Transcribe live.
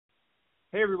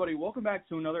Hey, everybody. Welcome back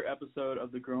to another episode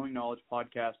of the Growing Knowledge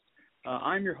Podcast.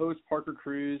 I'm your host, Parker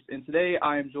Cruz, and today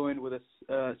I am joined with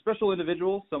a special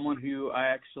individual, someone who I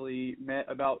actually met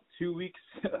about 2 weeks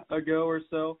ago or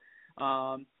so.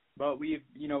 But we've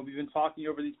been talking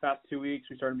over these past 2 weeks.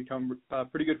 We started to become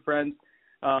pretty good friends.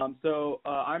 So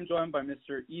I'm joined by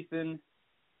Mr. Ethan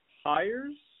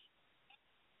Hires. Is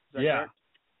that correct?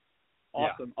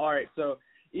 Awesome. Yeah. All right. So,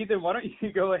 Ethan, why don't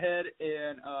you go ahead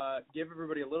and give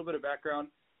everybody a little bit of background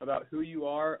about who you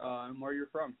are and where you're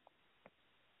from.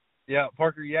 Yeah,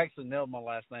 Parker, you actually nailed my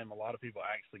last name. A lot of people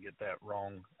actually get that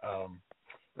wrong.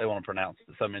 They want to pronounce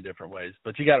it so many different ways,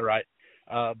 but you got it right.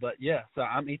 So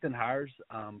I'm Ethan Hires.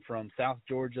 I'm from South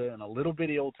Georgia in a little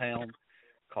bitty old town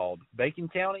called Bacon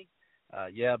County.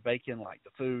 Bacon, like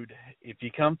the food. If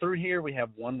you come through here, we have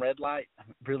one red light.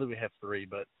 Really, we have three,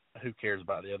 but who cares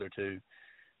about the other two?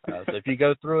 So if you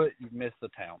go through it, you've missed the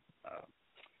town.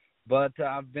 But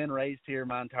I've been raised here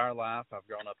my entire life. I've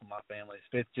grown up on my family's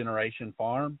fifth-generation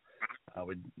farm.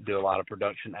 We do a lot of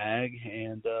production ag,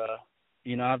 and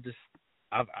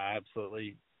I've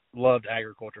absolutely loved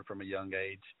agriculture from a young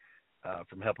age,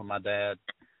 from helping my dad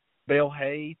bale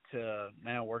hay to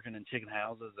now working in chicken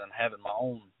houses and having my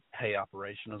own hay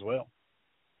operation as well.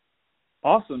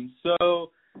 Awesome.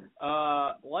 So,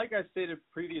 like I stated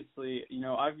previously,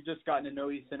 I've just gotten to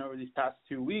know Ethan over these past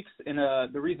 2 weeks, and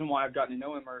the reason why I've gotten to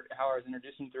know him or how I was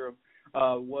introduced to him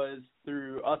was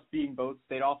through us being both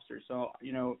state officers. So,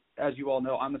 as you all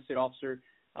know, I'm a state officer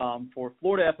for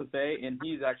Florida FFA, and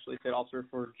he's actually state officer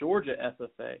for Georgia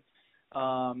FFA.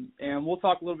 And we'll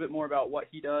talk a little bit more about what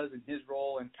he does and his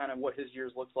role and kind of what his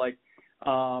years looks like.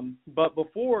 But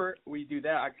before we do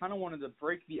that, I kind of wanted to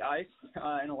break the ice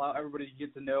and allow everybody to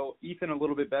get to know Ethan a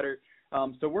little bit better.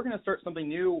 So we're going to start something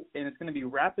new, and it's going to be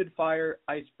rapid-fire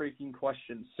ice-breaking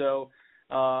questions. So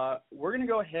we're going to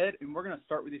go ahead, and we're going to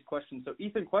start with these questions. So,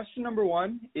 Ethan, question number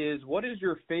one is, what is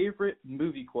your favorite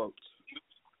movie quote?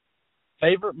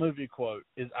 Favorite movie quote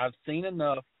is, I've seen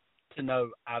enough to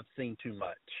know I've seen too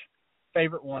much.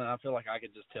 Favorite one, I feel like I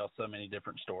could just tell so many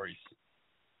different stories.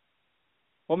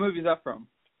 What movie is that from?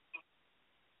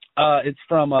 It's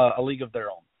from A League of Their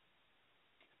Own.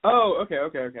 Oh, okay.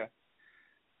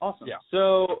 Awesome. Yeah.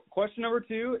 So question number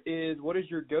two is, what is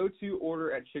your go-to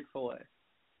order at Chick-fil-A?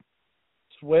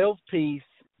 12-piece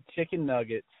chicken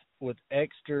nuggets with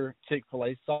extra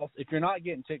Chick-fil-A sauce. If you're not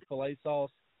getting Chick-fil-A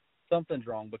sauce, something's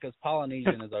wrong because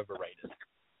Polynesian is overrated.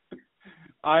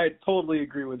 I totally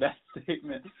agree with that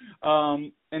statement.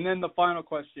 And then the final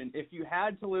question, if you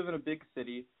had to live in a big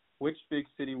city, which big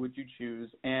city would you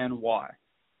choose and why?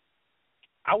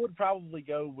 I would probably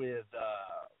go with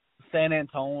San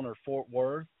Antonio or Fort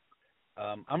Worth.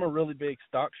 I'm a really big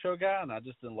stock show guy, and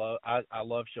I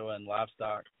love showing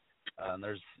livestock. And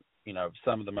there's,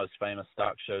 some of the most famous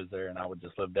stock shows there, and I would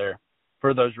just live there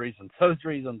for those reasons. Those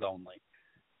reasons only.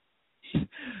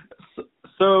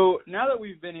 So now that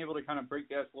we've been able to kind of break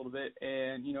the ice a little bit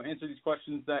and, answer these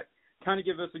questions that kind of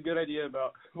give us a good idea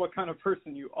about what kind of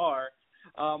person you are,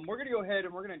 we're going to go ahead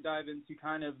and we're going to dive into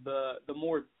kind of the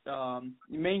more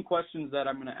main questions that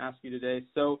I'm going to ask you today.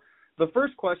 So the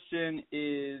first question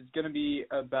is going to be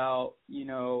about,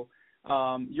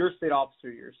 your state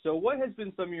officer year. So what has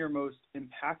been some of your most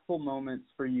impactful moments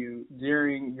for you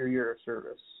during your year of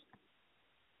service?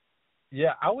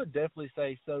 Yeah, I would definitely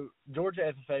say so.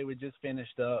 Georgia FFA, we just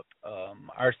finished up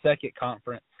our second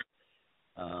conference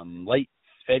late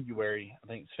February. I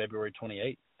think it's February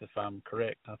 28th, if I'm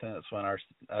correct. I think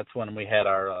that's when we had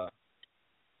our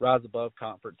Rise Above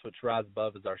conference, which Rise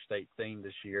Above is our state theme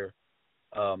this year.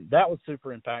 That was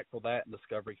super impactful, that and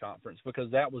Discovery Conference, because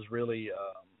that was really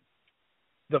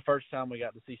the first time we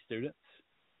got to see students.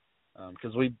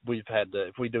 Because we've had to,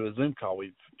 if we do a Zoom call,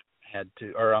 we've had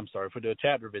to, or I'm sorry, if we do a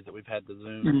chapter visit, we've had to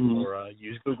Zoom or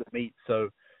use Google Meet. So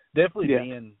definitely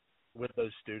being with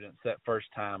those students that first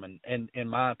time and in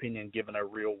my opinion, giving a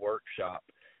real workshop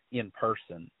in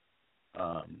person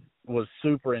was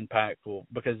super impactful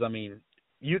because,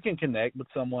 you can connect with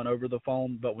someone over the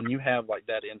phone, but when you have like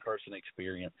that in-person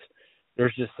experience,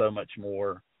 there's just so much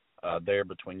more there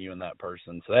between you and that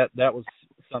person. So that was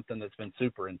something that's been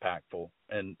super impactful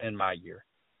in my year.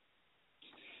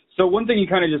 So one thing you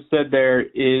kind of just said there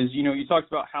is, you talked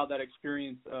about how that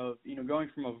experience of, going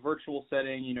from a virtual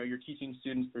setting, you're teaching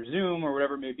students through Zoom or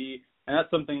whatever it may be, and that's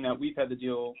something that we've had to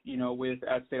deal, with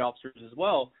as state officers as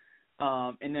well.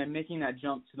 And then making that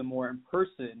jump to the more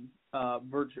in-person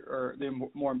the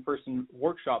more in-person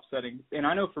workshop setting. And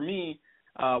I know for me,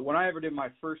 when I ever did my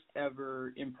first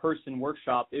ever in-person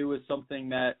workshop, it was something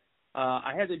that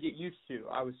I had to get used to.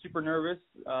 I was super nervous.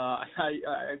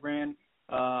 I ran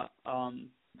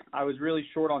I was really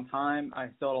short on time. I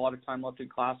still had a lot of time left in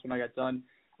class when I got done.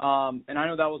 And I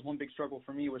know that was one big struggle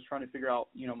for me, was trying to figure out,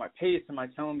 my pace and my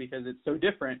tone, because it's so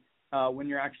different when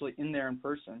you're actually in there in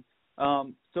person.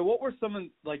 So what were some of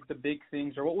the big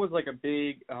things, or what was a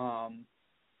big kind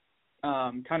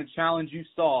of challenge you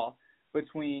saw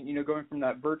between, going from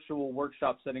that virtual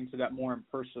workshop setting to that more in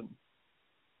person?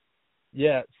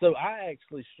 Yeah, so I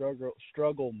actually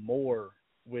struggle more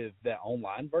with that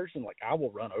online version. Like, I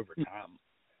will run overtime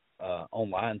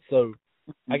online. So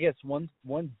I guess one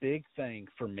big thing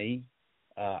for me,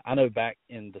 I know back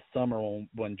in the summer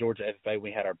when Georgia FFA,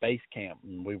 we had our base camp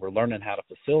and we were learning how to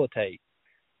facilitate,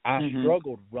 I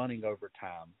struggled running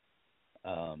overtime.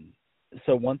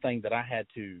 So one thing that I had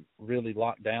to really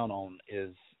lock down on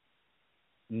is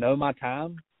know my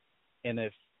time. And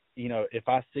if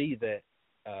I see that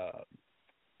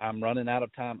I'm running out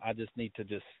of time, I just need to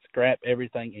just scrap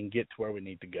everything and get to where we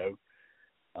need to go.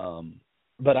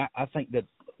 But I think that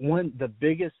the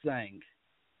biggest thing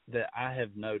that I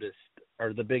have noticed,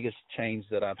 or the biggest change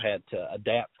that I've had to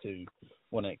adapt to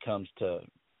when it comes to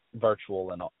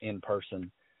virtual and in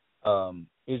person,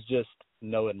 is just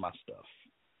knowing my stuff,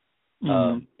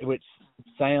 which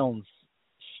sounds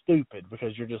stupid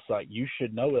because you're just like, you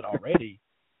should know it already.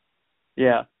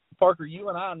 Yeah. Parker, you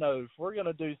and I know if we're going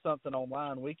to do something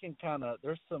online, we can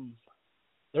there's some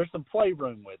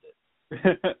playroom with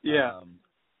it. Yeah.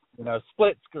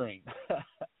 Split screen.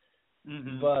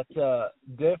 But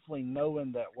definitely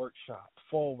knowing that workshop,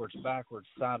 forwards, backwards,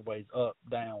 sideways, up,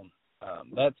 down,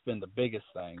 that's been the biggest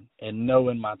thing. And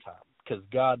knowing my time, because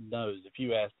God knows, if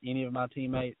you ask any of my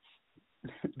teammates,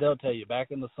 they'll tell you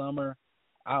back in the summer,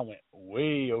 I went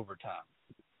way over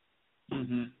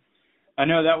time. I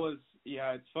know that was,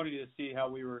 it's funny to see how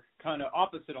we were kind of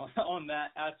opposite on that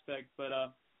aspect, but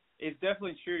it's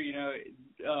definitely true,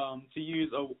 to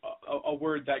use a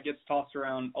word that gets tossed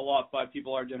around a lot by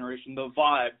people our generation, the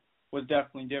vibe was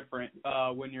definitely different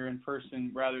when you're in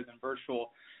person rather than virtual.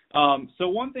 So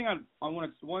one thing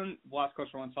one last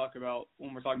question I want to talk about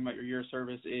when we're talking about your year of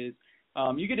service is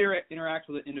you get to interact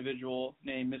with an individual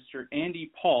named Mr.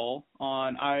 Andy Paul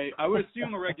on, I would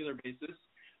assume, a regular basis.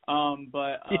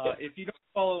 But if you don't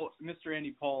follow Mr.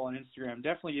 Andy Paul on Instagram,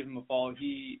 definitely give him a follow.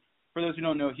 For those who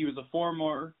don't know, he was a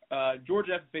former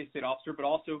Georgia FFA state officer, but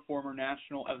also former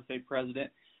national FFA president.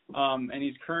 And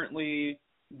he's currently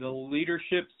the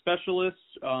leadership specialist,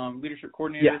 leadership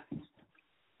coordinator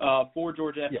for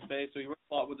Georgia FFA. So he works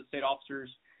a lot with the state officers.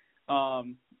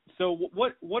 So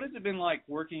what has it been like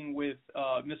working with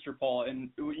Mr. Paul? And,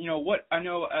 what I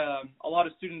know a lot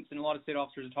of students and a lot of state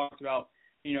officers have talked about,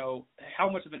 how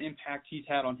much of an impact he's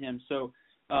had on him. So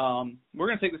we're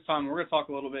going to take this time and we're going to talk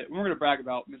a little bit. We're going to brag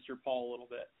about Mr. Paul a little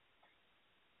bit.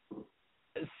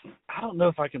 I don't know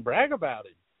if I can brag about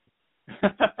him.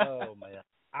 Oh, man.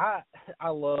 I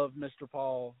love Mr.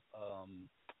 Paul.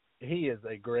 He is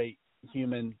a great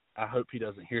human. I hope he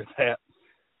doesn't hear that.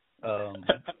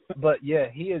 But yeah,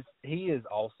 he is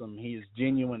awesome. He is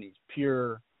genuine. He's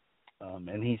pure.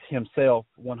 And he's himself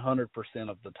 100%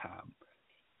 of the time.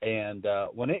 And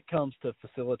when it comes to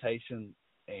facilitation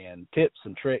and tips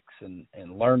and tricks and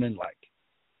learning,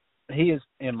 he is,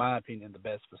 in my opinion, the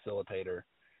best facilitator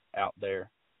out there.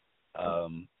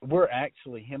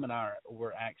 Him and I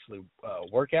were actually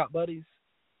workout buddies.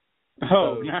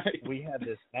 Oh, so nice. We have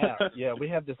this app. Yeah, we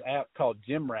have this app called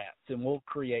Gym Rats, and we'll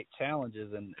create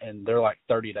challenges, and they're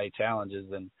 30-day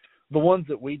challenges. And the ones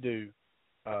that we do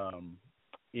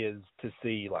is to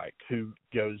see who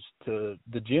goes to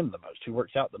the gym the most, who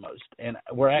works out the most. And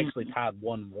we're actually tied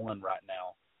 1-1 right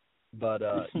now. But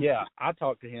yeah, I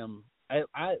talk to him. I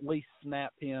at least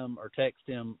snap him or text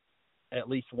him at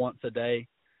least once a day.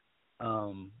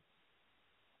 And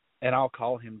I'll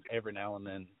call him every now and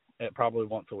then, probably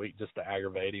once a week, just to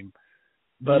aggravate him.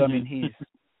 But I mean,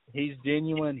 he's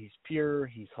genuine, he's pure,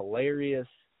 he's hilarious.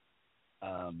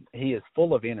 He is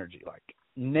full of energy.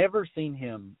 Never seen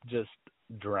him just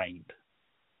drained.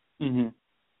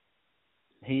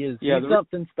 He is he's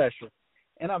something special.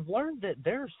 And I've learned that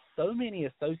there's so many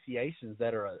associations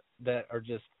that are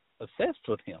just obsessed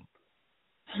with him.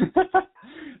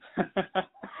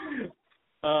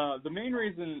 The main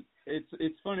reason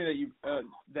it's funny that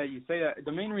you say that.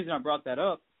 The main reason I brought that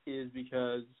up is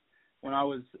because when I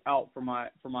was out for my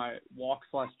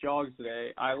walk/jogs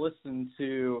today, I listened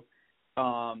to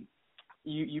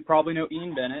you probably know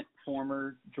Ian Bennett,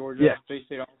 former Georgia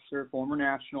State officer, former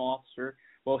national officer.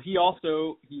 Well, he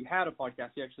had a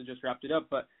podcast. He actually just wrapped it up,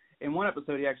 but in one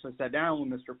episode he actually sat down with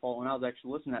Mr. Paul, and I was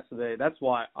actually listening to that today. That's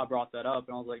why I brought that up,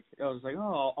 and I was like,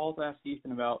 oh, I'll ask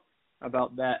Ethan about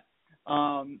that.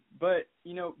 But,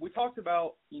 you know, we talked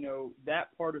about, you know,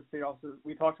 that part of state office.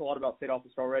 We talked a lot about state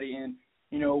office already. And,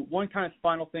 you know, one kind of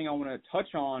final thing I want to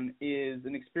touch on is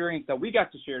an experience that we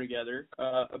got to share together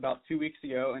about 2 weeks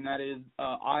ago, and that is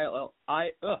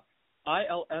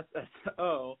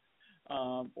ILSSO,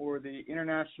 or the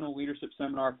International Leadership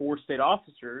Seminar for State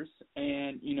Officers.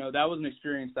 And, you know, that was an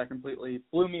experience that completely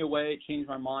blew me away. It changed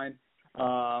my mind.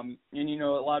 And, you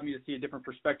know, it allowed me to see a different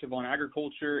perspective on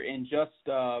agriculture and just,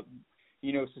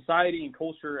 you know, society and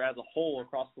culture as a whole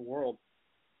across the world.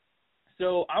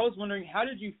 So I was wondering, how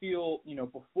did you feel, you know,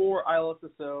 before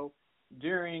ILSSO,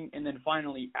 during, and then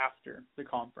finally after the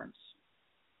conference?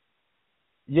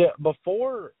 Yeah,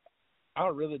 before, I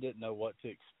really didn't know what to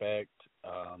expect.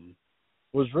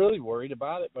 Was really worried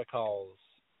about it because,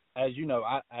 as you know,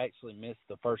 I actually missed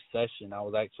the first session. I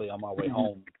was actually on my way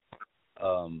home.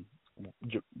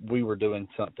 We were doing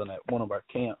something at one of our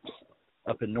camps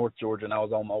up in North Georgia, and I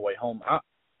was on my way home.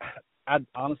 I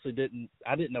honestly didn't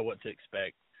know what to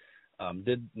expect.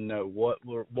 Didn't know what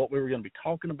we were going to be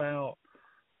talking about.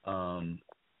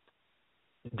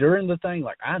 During the thing,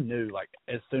 like, I knew, like,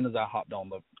 as soon as I hopped on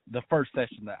the first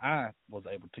session that I was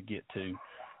able to get to,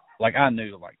 like, I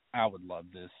knew, like, I would love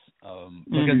this,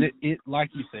 because it,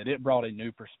 like you said, it brought a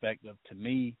new perspective to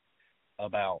me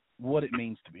about what it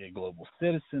means to be a global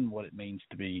citizen, what it means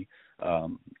to be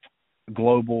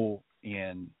global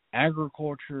in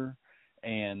agriculture,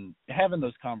 and having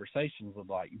those conversations with,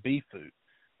 like, BFU,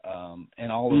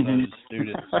 and all of those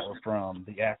students are from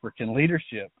the African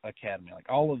Leadership Academy. Like,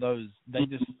 all of those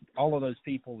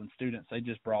people and students, they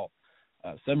just brought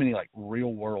so many, like,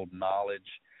 real world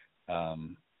knowledge.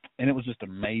 And it was just an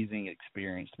amazing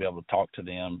experience to be able to talk to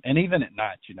them. And even at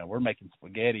night, you know, we're making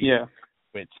spaghetti,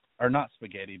 which are not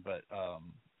spaghetti, but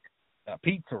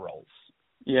pizza rolls.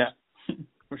 Yeah.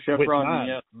 For Chef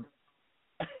Rodney,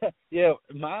 yeah,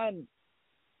 mine,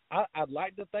 I'd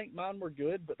like to think mine were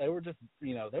good, but they were just,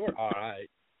 you know, they were all right.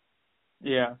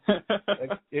 Yeah.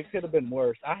 It could have been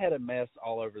worse. I had a mess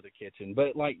all over the kitchen.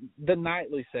 But, like, the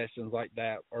nightly sessions like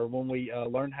that, or when we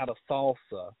learned how to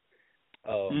salsa,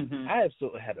 I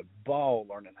absolutely had a ball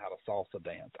learning how to salsa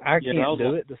dance. I can't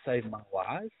do it to save my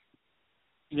life.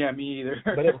 Yeah, me either.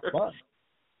 But it was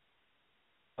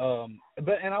fun.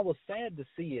 And I was sad to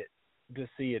see it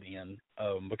end,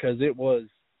 because it was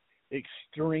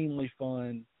extremely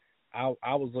fun.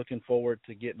 I was looking forward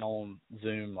to getting on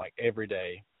Zoom, like, every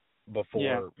day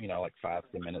before, you know, like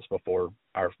 5-10 minutes before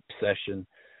our session.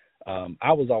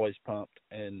 I was always pumped,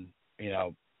 and, you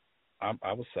know,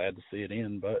 I was sad to see it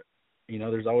end, but, you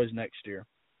know, there's always next year.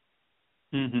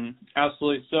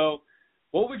 Absolutely. So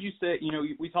what would you say, you know,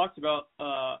 we talked about,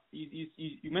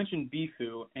 you mentioned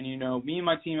BFU, and, you know, me and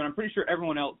my team, and I'm pretty sure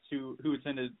everyone else who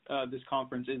attended this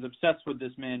conference is obsessed with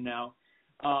this man now.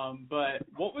 But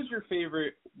what was your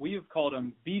favorite, we have called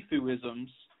them BFUisms,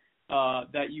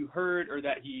 that you heard or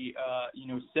that he, you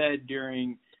know, said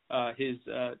during his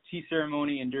tea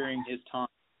ceremony and during his time?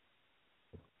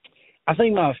 I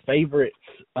think my favorites,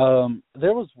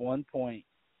 there was one point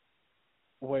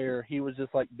where he was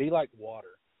just like, be like water.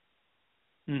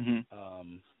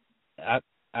 I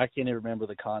can't even remember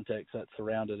the context that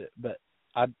surrounded it, but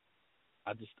I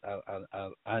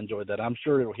enjoyed that. I'm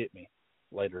sure it'll hit me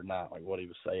later tonight, like what he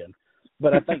was saying.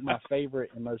 But I think my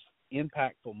favorite and most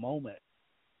impactful moment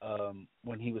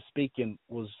when he was speaking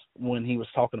was when he was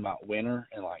talking about winter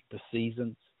and, like, the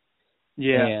seasons.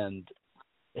 Yeah. And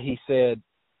he said,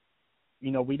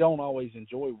 you know, we don't always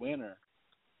enjoy winter,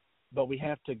 but we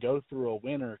have to go through a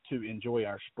winter to enjoy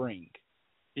our spring.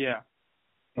 Yeah.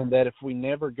 And that if we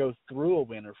never go through a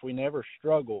winter, if we never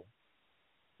struggle,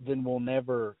 then we'll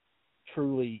never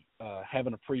truly have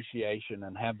an appreciation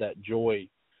and have that joy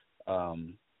for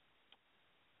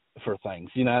things,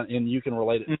 you know. And you can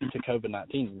relate it to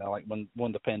COVID-19, you know, like when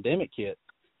the pandemic hit,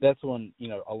 that's when, you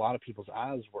know, a lot of people's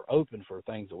eyes were open for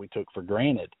things that we took for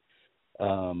granted.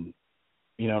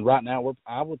 You know, and right now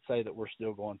I would say that we're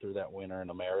still going through that winter in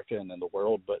America and in the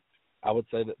world, but I would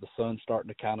say that the sun's starting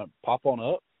to kind of pop on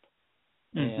up,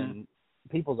 and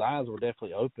people's eyes were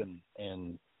definitely open.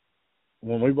 And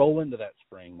when we roll into that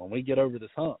spring, when we get over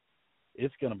this hump,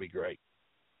 it's going to be great.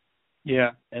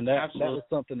 Yeah. And that was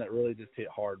something that really just hit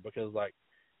hard, because, like,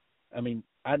 I mean,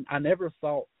 I never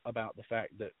thought about the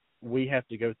fact that we have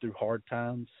to go through hard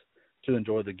times to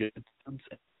enjoy the good times.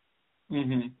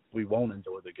 We won't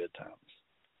enjoy the good times.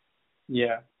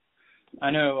 Yeah.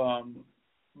 I know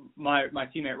my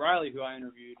teammate Riley, who I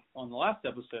interviewed on the last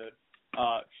episode,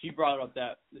 she brought up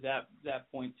that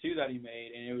point too that he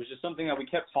made, and it was just something that we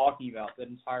kept talking about that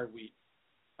entire week.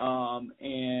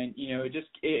 And, you know, it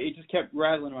just kept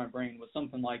rattling in my brain with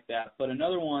something like that. But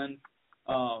another one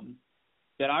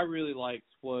that I really liked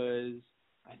was,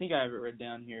 I think I have it written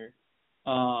down here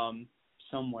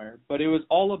somewhere, but it was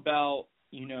all about,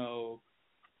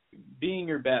 being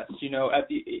your best. It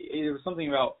was something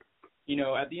about,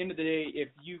 at the end of the day, if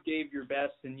you gave your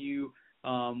best and you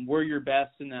were your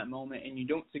best in that moment and you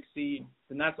don't succeed,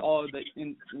 then that's all that,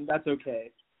 and that's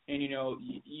okay. And,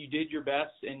 you did your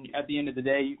best, and at the end of the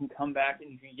day, you can come back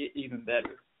and you can get even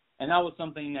better. And that was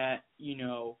something that,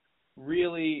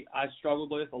 really I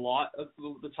struggled with a lot of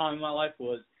the time in my life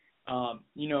was,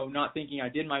 not thinking I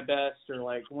did my best, or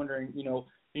like wondering,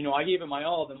 I gave it my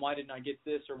all, then why didn't I get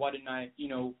this, or why didn't I,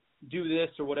 do this,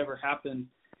 or whatever happened.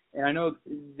 And I know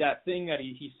that thing that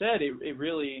he said, it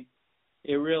really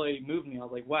moved me. I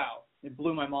was like, wow, it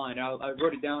blew my mind. I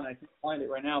wrote it down. I can't find it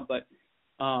right now, but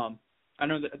I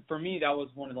know that for me, that was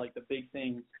one of like the big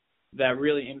things that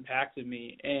really impacted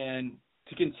me. And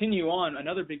to continue on,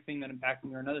 another big thing that impacted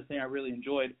me, or another thing I really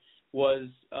enjoyed, was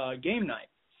game night.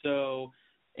 So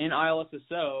in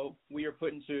ILSSO, we are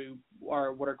put into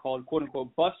our what are called quote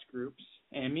unquote bus groups,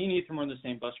 and me and Ethan were in the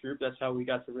same bus group. That's how we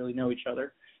got to really know each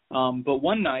other. But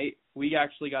one night we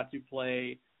actually got to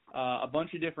play a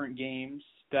bunch of different games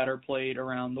that are played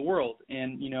around the world.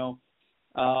 And,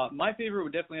 my favorite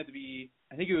would definitely have to be,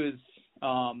 I think it was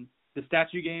the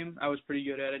statue game. I was pretty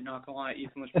good at it, not gonna lie.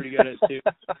 Ethan was pretty good at it too.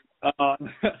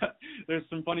 There's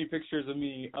some funny pictures of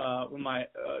me when my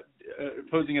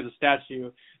posing as a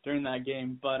statue during that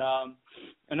game. But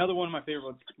another one of my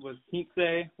favorites was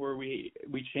Quince, where we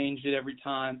changed it every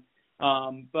time.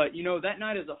 But, that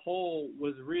night as a whole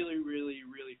was really, really,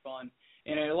 really fun.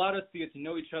 And it allowed us to get to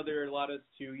know each other. It allowed us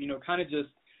to, kind of just,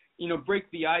 break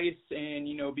the ice and,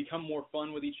 become more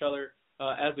fun with each other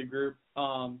as a group.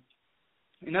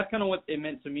 And that's kind of what it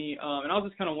meant to me. And I was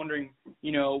just kind of wondering,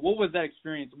 what was that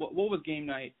experience? What was game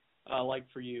night like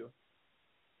for you?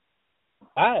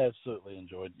 I absolutely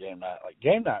enjoyed game night. Like,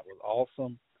 game night was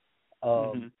awesome.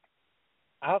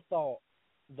 I thought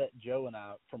that Joe and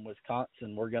I from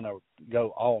Wisconsin were going to go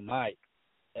all night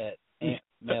at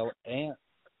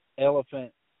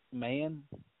Elephant Man.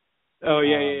 Oh,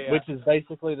 yeah. Which is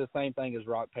basically the same thing as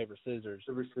rock, paper, scissors.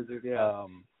 Yeah.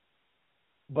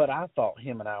 But I thought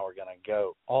him and I were going to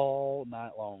go all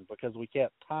night long because we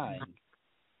kept tying.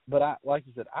 But like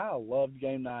you said, I loved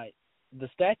game night. The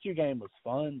statue game was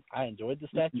fun. I enjoyed the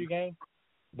statue game,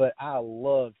 but I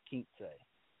loved Quince.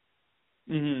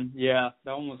 Yeah,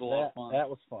 that one was a lot of fun. That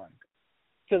was fun.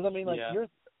 Because,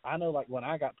 I know, like, when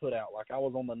I got put out, like, I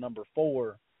was on the number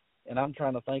 4, and I'm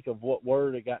trying to think of what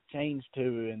word it got changed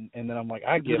to, and then I'm like,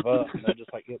 I give up. And they're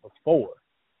just like, it was 4.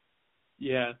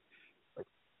 Yeah.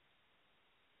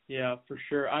 Yeah, for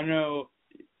sure. I know,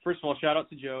 first of all, shout out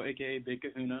to Joe, a.k.a. Big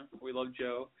Kahuna. We love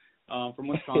Joe from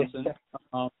Wisconsin.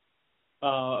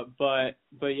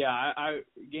 But yeah,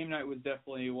 game night was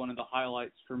definitely one of the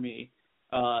highlights for me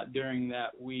during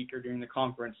that week or during the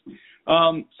conference.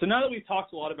 So now that we've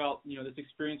talked a lot about, this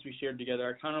experience we shared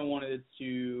together, I kind of wanted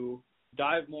to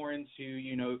dive more into,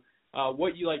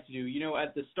 what you like to do.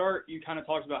 At the start, you kind of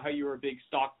talked about how you were a big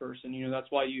stock person. That's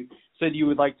why you said you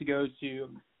would like to go to,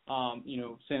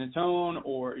 San Antonio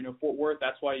or, Fort Worth.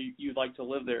 That's why you'd like to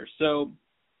live there. So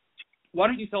why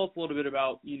don't you tell us a little bit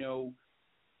about,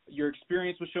 your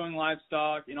experience with showing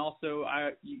livestock, and also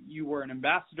you were an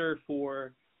ambassador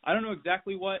for, I don't know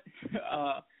exactly what,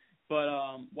 but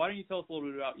why don't you tell us a little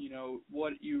bit about,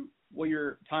 what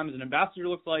your time as an ambassador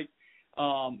looks like,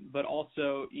 but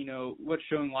also, what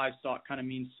showing livestock kind of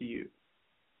means to you.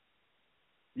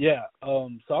 Yeah, so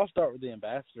I'll start with the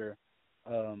ambassador.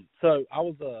 So I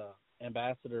was a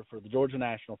ambassador for the Georgia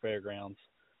National Fairgrounds,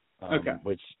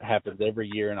 which happens every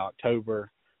year in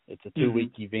October. It's a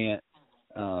 2-week event.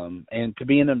 And to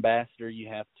be an ambassador, you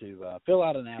have to fill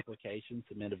out an application,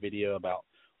 submit a video about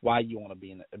why you want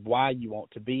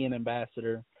to be an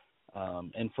ambassador.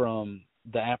 And from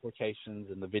the applications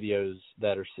and the videos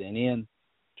that are sent in,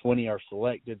 20 are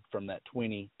selected. From that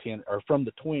 20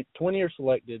 are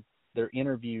selected, they're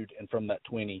interviewed, and from that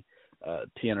 20,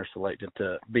 10 are selected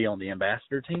to be on the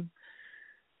ambassador team.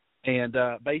 And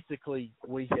basically,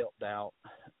 we helped out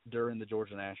during the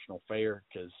Georgia National Fair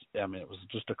because, it was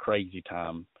just a crazy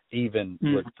time, even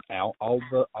without all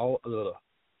the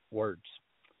words.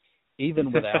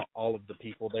 Even without all of the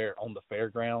people there on the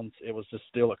fairgrounds, it was just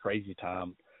still a crazy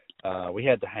time. We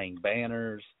had to hang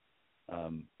banners.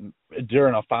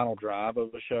 During a final drive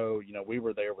of the show, we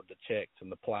were there with the checks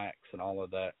and the plaques and all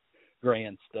of that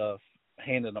grand stuff,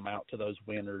 handing them out to those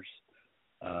winners,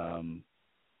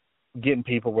 getting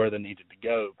people where they needed to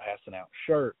go, passing out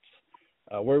shirts.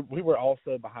 We were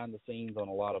also behind the scenes on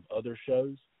a lot of other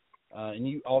shows, and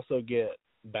you also get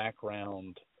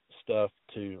background stuff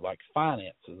to like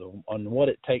finances on what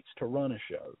it takes to run a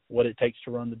show, what it takes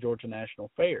to run the Georgia National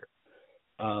Fair.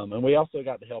 And we also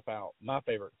got to help out. My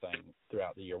favorite thing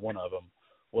throughout the year, one of them,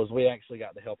 was we actually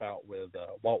got to help out with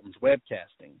Walton's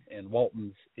webcasting. And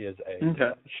Walton's is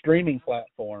a streaming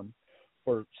platform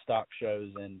for stock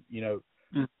shows. And, you know,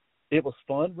 it was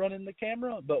fun running the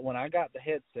camera, but when I got the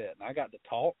headset and I got to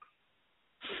talk,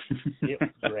 it was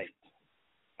great.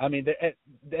 I mean,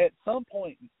 at some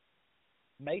point,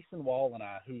 Mason Wall and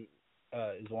I, who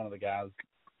is one of the guys,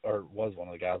 or was one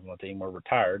of the guys on the team, were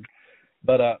retired.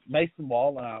 But Mason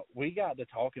Wall and I, we got to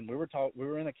talking. We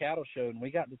were in a cattle show, and we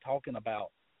got to talking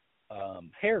about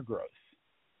hair growth.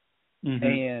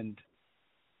 And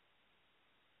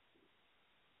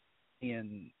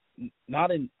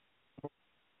not in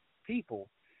people.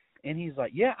 And he's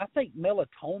like, yeah, I think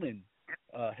melatonin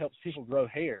helps people grow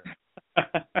hair.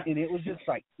 And it was just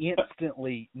like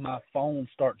instantly my phone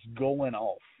starts going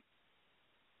off.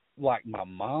 Like my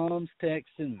mom's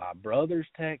texting, my brother's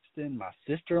texting, my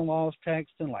sister-in-law's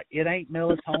texting. Like, it ain't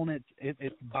melatonin,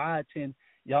 it's biotin.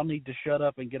 Y'all need to shut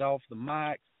up and get off the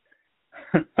mic.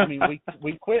 I mean,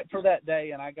 we quit for that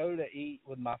day, and I go to eat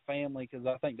with my family because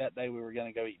I think that day we were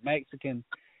going to go eat Mexican,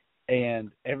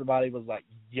 and everybody was like,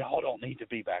 y'all don't need to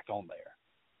be back on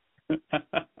there.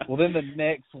 Well, then the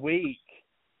next week,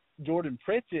 Jordan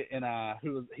Pritchett and I,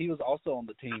 he was also on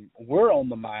the team, we're on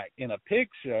the mic in a pig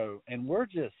show, and we're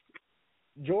just,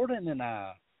 Jordan and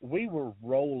I, we were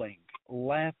rolling,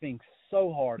 laughing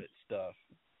so hard at stuff.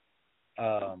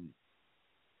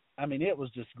 I mean, it was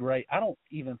just great. I don't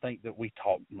even think that we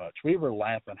talked much. We were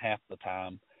laughing half the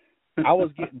time. I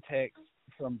was getting texts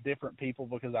from different people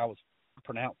because I was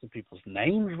pronouncing people's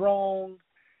names wrong.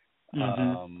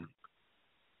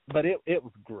 But it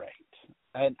was great.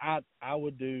 And I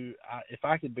would do, if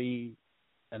I could be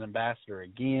an ambassador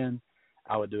again,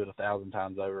 I would do it 1,000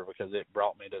 times over because it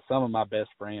brought me to some of my best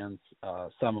friends,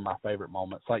 some of my favorite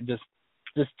moments, like just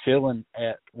chilling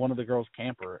at one of the girls'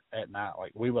 camper at night.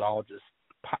 Like, we would all just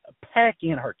pack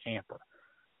in her camper.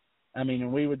 I mean,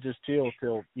 and we would just chill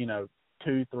till,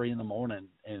 2-3 in the morning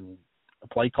and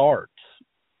play cards.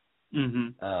 I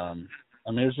mean,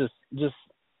 it was just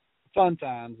fun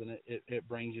times, and it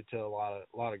brings you to a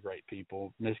lot of great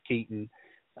people. Miss Keaton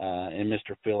and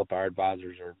Mr. Phillip, our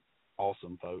advisors, are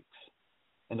awesome folks,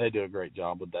 and they do a great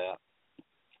job with that.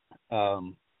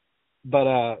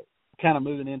 But kind of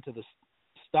moving into the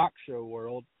stock show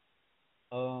world,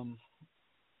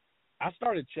 I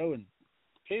started showing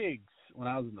pigs when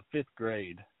I was in the 5th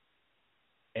grade,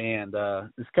 and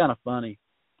it's kind of funny.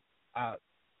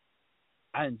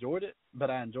 I enjoyed it, but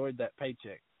I enjoyed that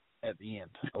paycheck at the end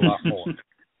a lot more.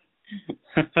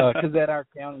 Because at our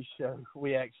county show,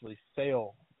 we actually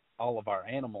sell all of our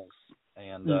animals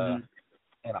and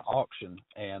at an auction,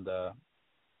 and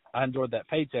I enjoyed that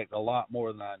paycheck a lot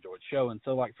more than I enjoyed showing.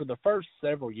 So, like, for the first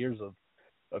several years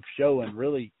of showing,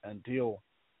 really until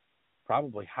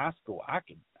probably high school,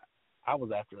 I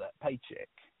was after that paycheck.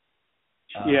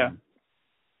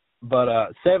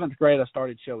 But 7th grade, I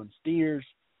started showing steers.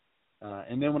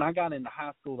 And then when I got into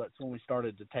high school, that's when we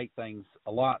started to take things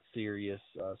a lot serious,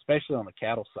 especially on the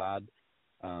cattle side.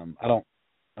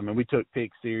 We took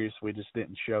pigs serious. We just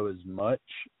didn't show as much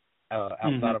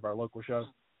outside of our local show.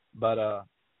 But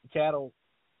cattle,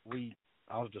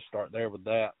 I'll just start there with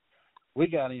that. We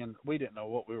got in, we didn't know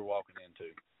what we were walking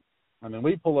into. I mean,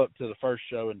 we pull up to the first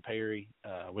show in Perry,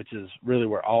 which is really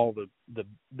where all the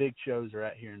big shows are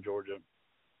at here in Georgia.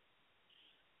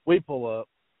 We pull up.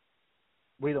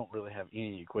 We don't really have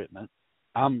any equipment.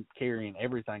 I'm carrying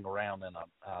everything around in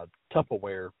a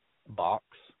Tupperware box.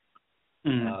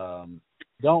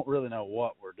 Don't really know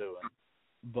what we're doing,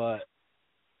 but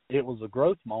it was a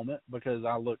growth moment because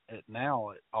I look at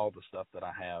now at all the stuff that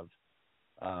I have,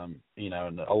 and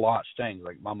a lot's changed.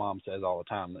 Like my mom says all the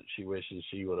time that she wishes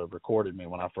she would have recorded me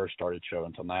when I first started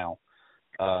showing till now.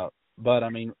 But I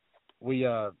mean, we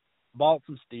bought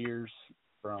some steers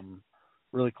from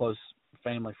really close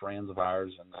family friends of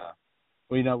ours, and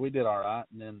we did all right.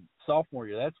 And then sophomore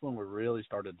year, that's when we really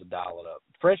started to dial it up.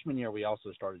 Freshman year, we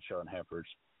also started showing heifers,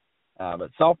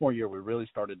 but sophomore year we really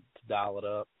started to dial it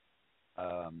up.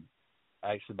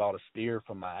 I actually bought a steer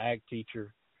from my ag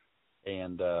teacher,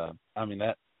 and I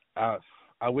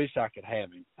wish I could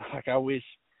have him. Like I wish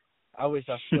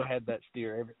I still had that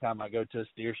steer every time I go to a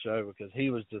steer show because he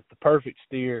was just the perfect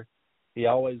steer. He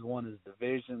always won his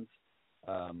divisions.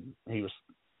 He was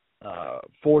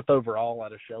 4th overall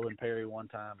at a show in Perry one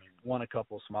time. He won a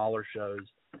couple of smaller shows,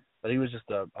 but he was just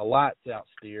a lights out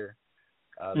steer.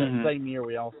 That same year,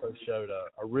 we also showed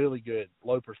a really good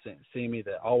low percent Semi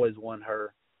that always won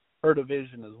her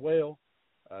division as well.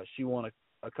 She won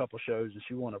a couple shows, and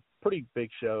she won a pretty big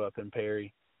show up in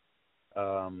Perry.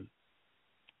 And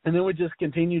then we just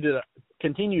continued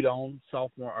on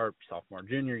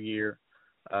junior year,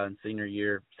 and senior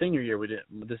year. Senior year we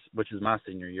didn't, which is my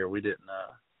senior year. We didn't,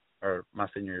 or my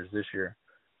senior year is this year.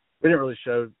 We didn't really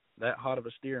show that hot of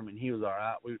a steer. I mean, he was all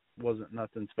right. We wasn't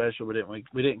nothing special. We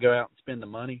didn't go out and spend the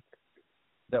money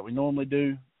that we normally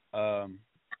do,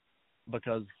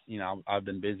 because I've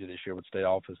been busy this year with state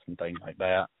office and things like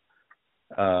that.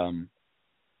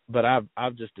 But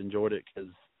I've just enjoyed it because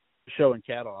showing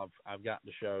cattle, I've gotten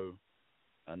to show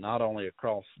not only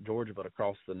across Georgia but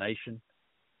across the nation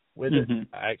with it.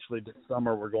 Actually, this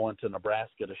summer we're going to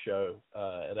Nebraska to show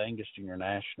at Angus Junior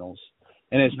Nationals,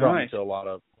 and it's brought me to a lot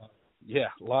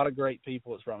of great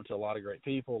people. It's brought me to a lot of great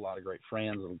people, a lot of great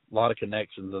friends, a lot of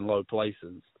connections in low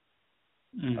places.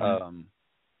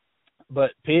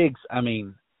 But pigs, I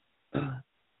mean,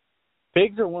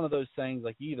 pigs are one of those things,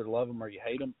 like you either love them or you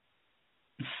hate them.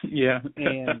 Yeah.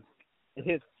 And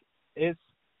it's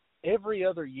every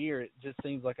other year it just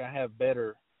seems like I have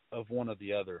better of one or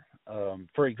the other.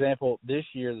 For example, this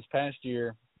past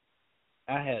year,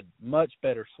 I had much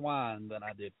better swine than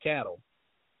I did cattle.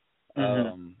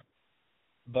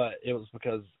 But it was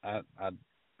because I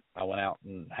went out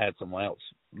and had someone else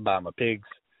buy my pigs.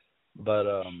 But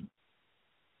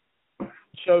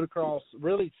showed across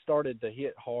really started to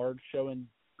hit hard showing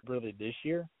really this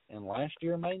year and last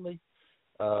year mainly.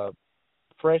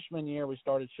 Freshman year we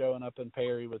started showing up in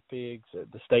Perry with pigs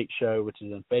at the state show, which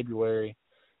is in February.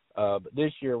 But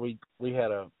this year we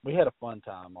had a fun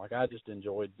time. Like, I just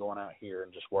enjoyed going out here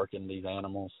and just working these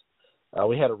animals.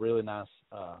 We had a really nice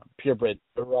purebred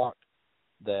rock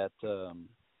that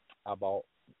I bought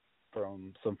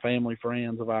from some family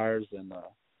friends of ours, and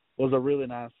was a really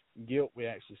nice gilt. We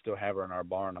actually still have her in our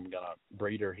barn. I'm gonna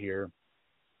breed her here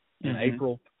in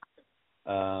April.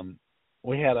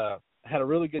 We had a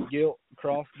really good gilt,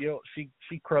 cross gilt. She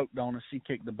croaked on us. She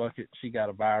kicked the bucket. She got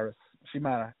a virus. She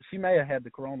may have had the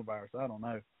coronavirus. I don't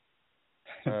know.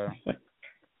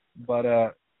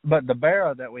 But the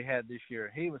Barra that we had this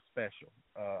year, he was special.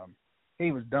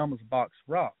 He was dumb as a box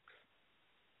of rocks,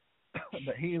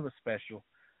 but he was special.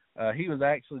 He was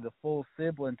actually the full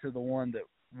sibling to the one that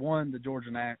won the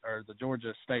Georgia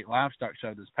State Livestock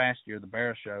Show this past year, the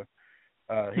Barra Show.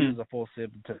 He was a full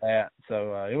sibling to that,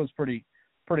 so it was pretty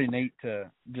neat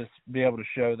to just be able to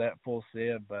show that full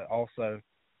sib, but also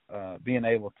being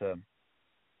able to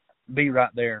be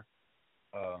right there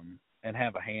and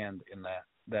have a hand in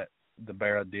that the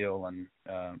Barra deal. And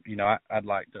I'd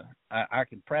like to I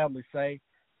can proudly say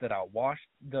that I washed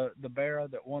the Barra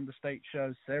that won the state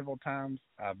show several times.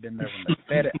 I've been there when they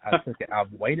fed it. I took it.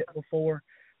 I've weighed it before.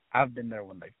 I've been there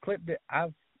when they've clipped it.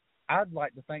 I'd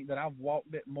like to think that I've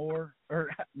walked it more, or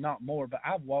not more, but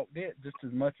I've walked it just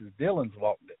as much as Dylan's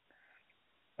walked it.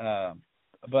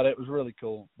 But it was really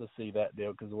cool to see that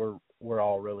deal because we're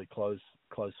all really close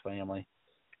family.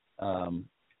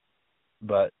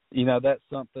 But that's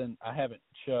something I haven't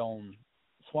shown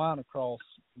swine across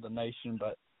the nation,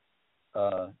 but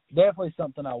definitely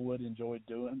something I would enjoy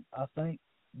doing, I think.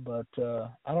 But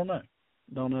I don't know.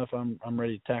 Don't know if I'm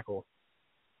ready to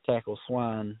tackle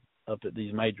swine up at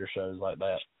these major shows like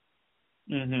that.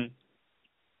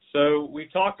 So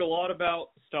we've talked a lot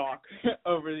about stock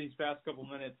over these past couple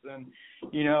minutes, and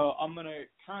I'm going to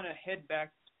kind of head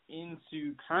back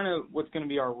into kind of what's going to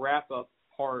be our wrap-up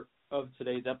part of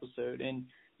today's episode. And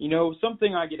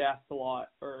something I get asked a lot,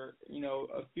 or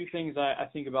a few things I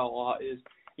think about a lot is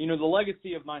the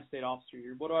legacy of my state officer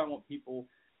year. What do I want people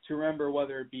to remember,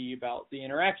 whether it be about the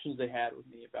interactions they had with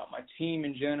me, about my team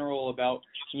in general, about,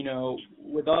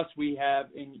 with us, we have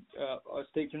a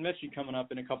state convention coming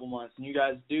up in a couple months, and you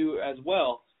guys do as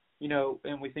well,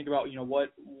 and we think about,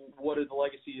 what is the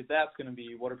legacy of that's going to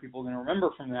be? What are people going to remember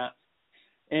from that?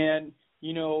 And,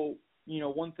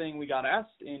 one thing we got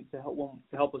asked to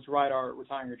help us write our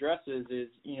retiring addresses is,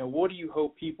 what do you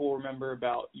hope people remember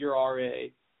about your RA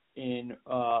in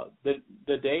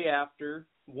the day after,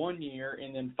 1 year,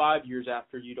 and then 5 years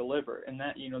after you deliver? And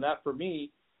that, that for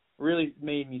me really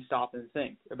made me stop and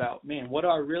think about, man, what do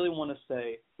I really want to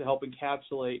say to help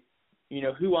encapsulate,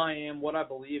 who I am, what I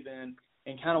believe in,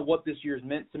 and kind of what this year's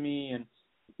meant to me, and,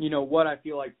 what I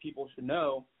feel like people should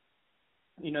know.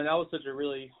 That was such a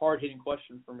really hard-hitting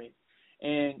question for me.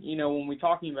 And, when we're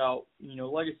talking about,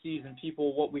 legacies and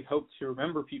people, what we hope to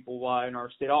remember people by in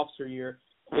our state officer year,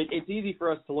 it's easy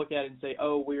for us to look at it and say,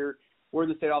 oh, we're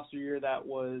the state officer year that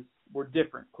we're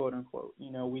different, quote unquote.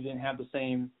 We didn't have the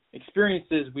same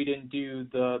experiences. We didn't do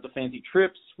the fancy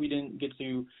trips. We didn't get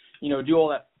to, do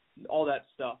all that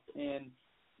stuff. And,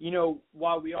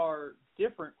 while we are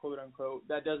different, quote unquote,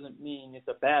 that doesn't mean it's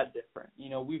a bad different.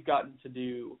 We've gotten to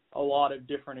do a lot of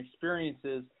different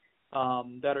experiences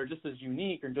that are just as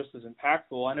unique or just as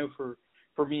impactful. I know for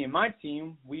me and my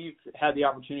team, we've had the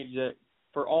opportunity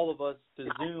for all of us to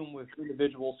Zoom with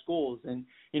individual schools. And,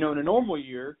 in a normal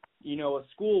year, a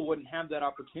school wouldn't have that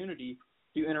opportunity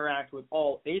to interact with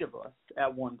all 8 of us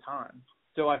at one time.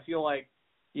 So I feel like,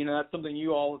 that's something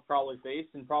you all have probably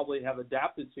faced and probably have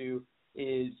adapted to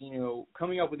is,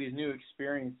 coming up with these new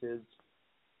experiences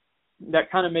that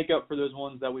kind of make up for those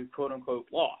ones that we've quote unquote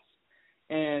lost.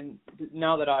 And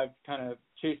now that I've kind of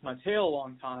chased my tail a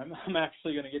long time, I'm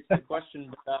actually going to get to the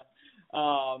question.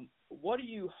 What do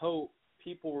you hope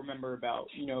people remember about,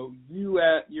 you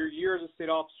at your year as a state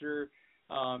officer,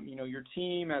 your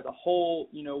team as a whole?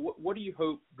 What do you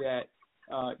hope that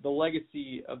the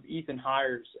legacy of Ethan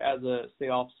Hires as a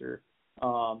state officer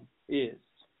is?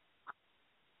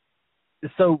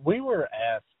 So we were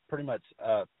asked pretty much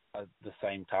the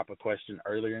same type of question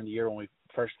earlier in the year when we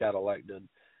first got elected.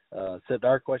 So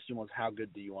our question was, how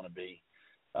good do you want to be?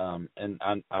 And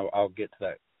I'll get to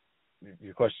that,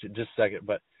 your question in just a second,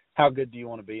 but how good do you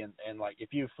want to be? And like,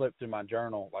 if you flip through my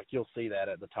journal, like, you'll see that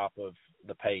at the top of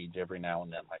the page every now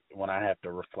and then, like when I have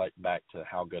to reflect back to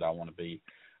how good I want to be.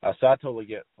 So I totally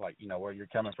get, like, where you're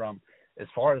coming from. As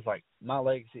far as like my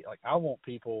legacy, like, I want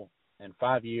people in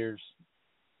 5 years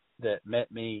that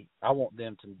met me, I want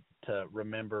them to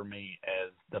remember me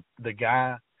as the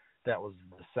guy that was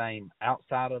the same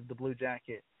outside of the blue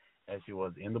jacket as he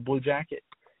was in the blue jacket.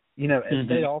 As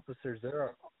state officers,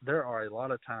 there are a lot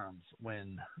of times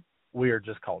when we are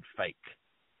just called fake.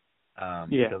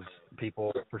 Because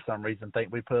people, for some reason,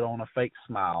 think we put on a fake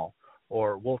smile,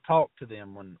 or we'll talk to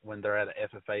them when they're at an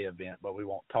FFA event, but we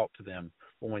won't talk to them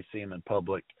when we see them in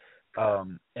public.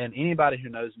 And anybody who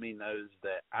knows me knows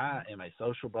that I am a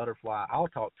social butterfly. I'll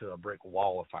talk to a brick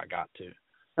wall if I got to.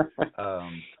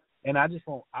 And I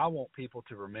want people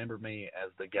to remember me as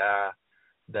the guy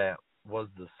that was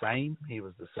the same. He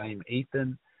was the same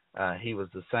Ethan. He was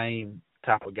the same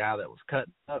type of guy that was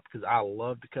cutting up, because I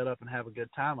love to cut up and have a good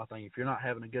time. I think if you're not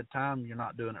having a good time, you're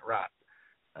not doing it right.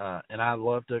 And I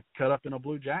love to cut up in a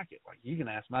blue jacket. Like, you can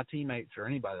ask my teammates or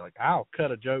anybody, like, I'll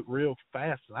cut a joke real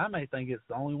fast, and I may think it's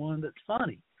the only one that's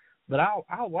funny, but I'll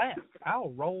laugh.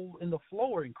 I'll roll in the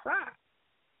floor and cry.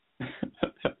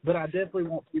 But I definitely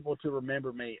want people to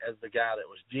remember me as the guy that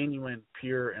was genuine,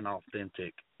 pure, and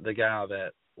authentic, the guy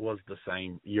that was the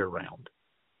same year-round.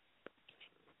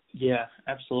 Yeah,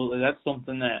 absolutely. That's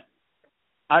something that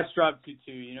I strive to,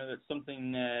 too. That's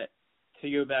something that,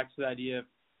 to go back to the idea of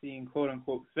being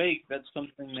quote-unquote fake, that's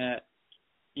something that,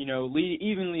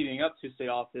 even leading up to state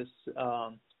office,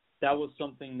 that was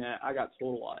something that I got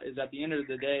told a lot, is at the end of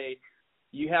the day,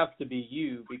 you have to be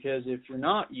you, because if you're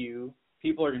not you,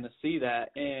 people are going to see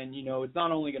that, and, it's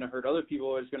not only going to hurt other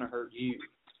people, it's going to hurt you.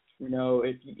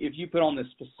 If you put on this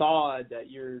facade that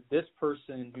you're this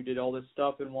person who did all this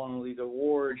stuff and won all these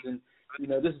awards, and,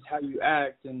 this is how you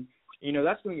act, and,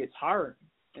 that's going to get tiring.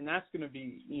 And that's going to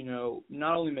be,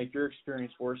 not only make your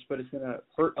experience worse, but it's going to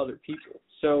hurt other people.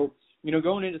 So,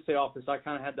 going into state office, I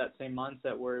kind of had that same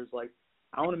mindset where it's like,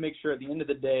 I want to make sure at the end of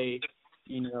the day,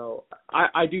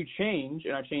 I do change,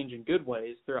 and I change in good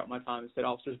ways throughout my time as state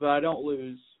officers, but I don't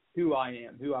lose who I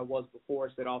am, who I was before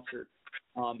state officer.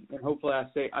 And hopefully I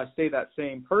stay that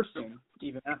same person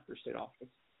even after state office.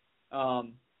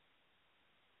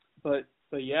 But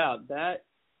yeah, that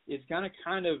is going to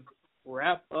kind of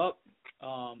wrap up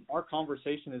our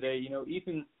conversation today.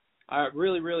 Ethan, I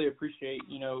really, really appreciate,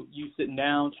 you sitting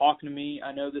down, talking to me.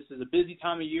 I know this is a busy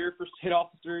time of year for state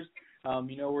officers.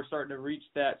 We're starting to reach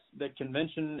the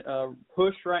convention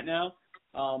push right now.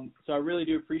 So I really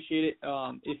do appreciate it.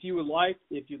 If you'd like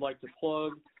to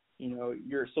plug,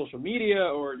 your social media,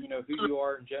 or, who you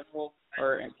are in general,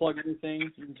 or plug anything,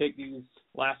 you can take these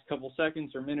last couple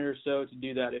seconds or minute or so to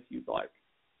do that if you'd like.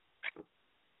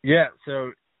 Yeah,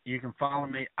 so you can follow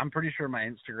me. I'm pretty sure my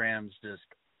Instagram's just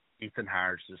Ethan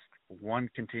Hires, just one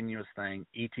continuous thing,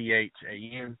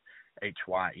 ETHANHYERS.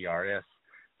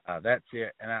 That's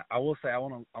it. And I will say, I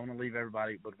want to leave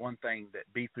everybody with one thing that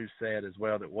Bifu said as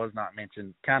well that was not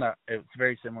mentioned. It's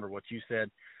very similar to what you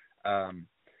said.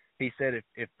 He said,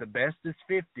 if the best is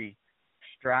 50,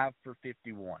 strive for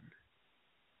 51.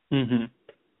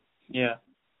 Yeah,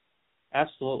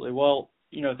 absolutely. Well,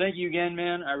 thank you again,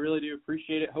 man. I really do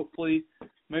appreciate it. Hopefully,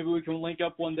 maybe we can link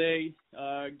up one day,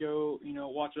 go,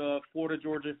 watch a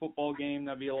Florida-Georgia football game.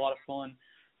 That'd be a lot of fun.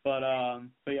 But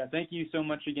yeah, thank you so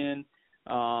much again.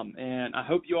 And I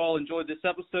hope you all enjoyed this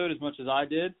episode as much as I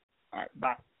did. All right,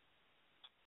 bye.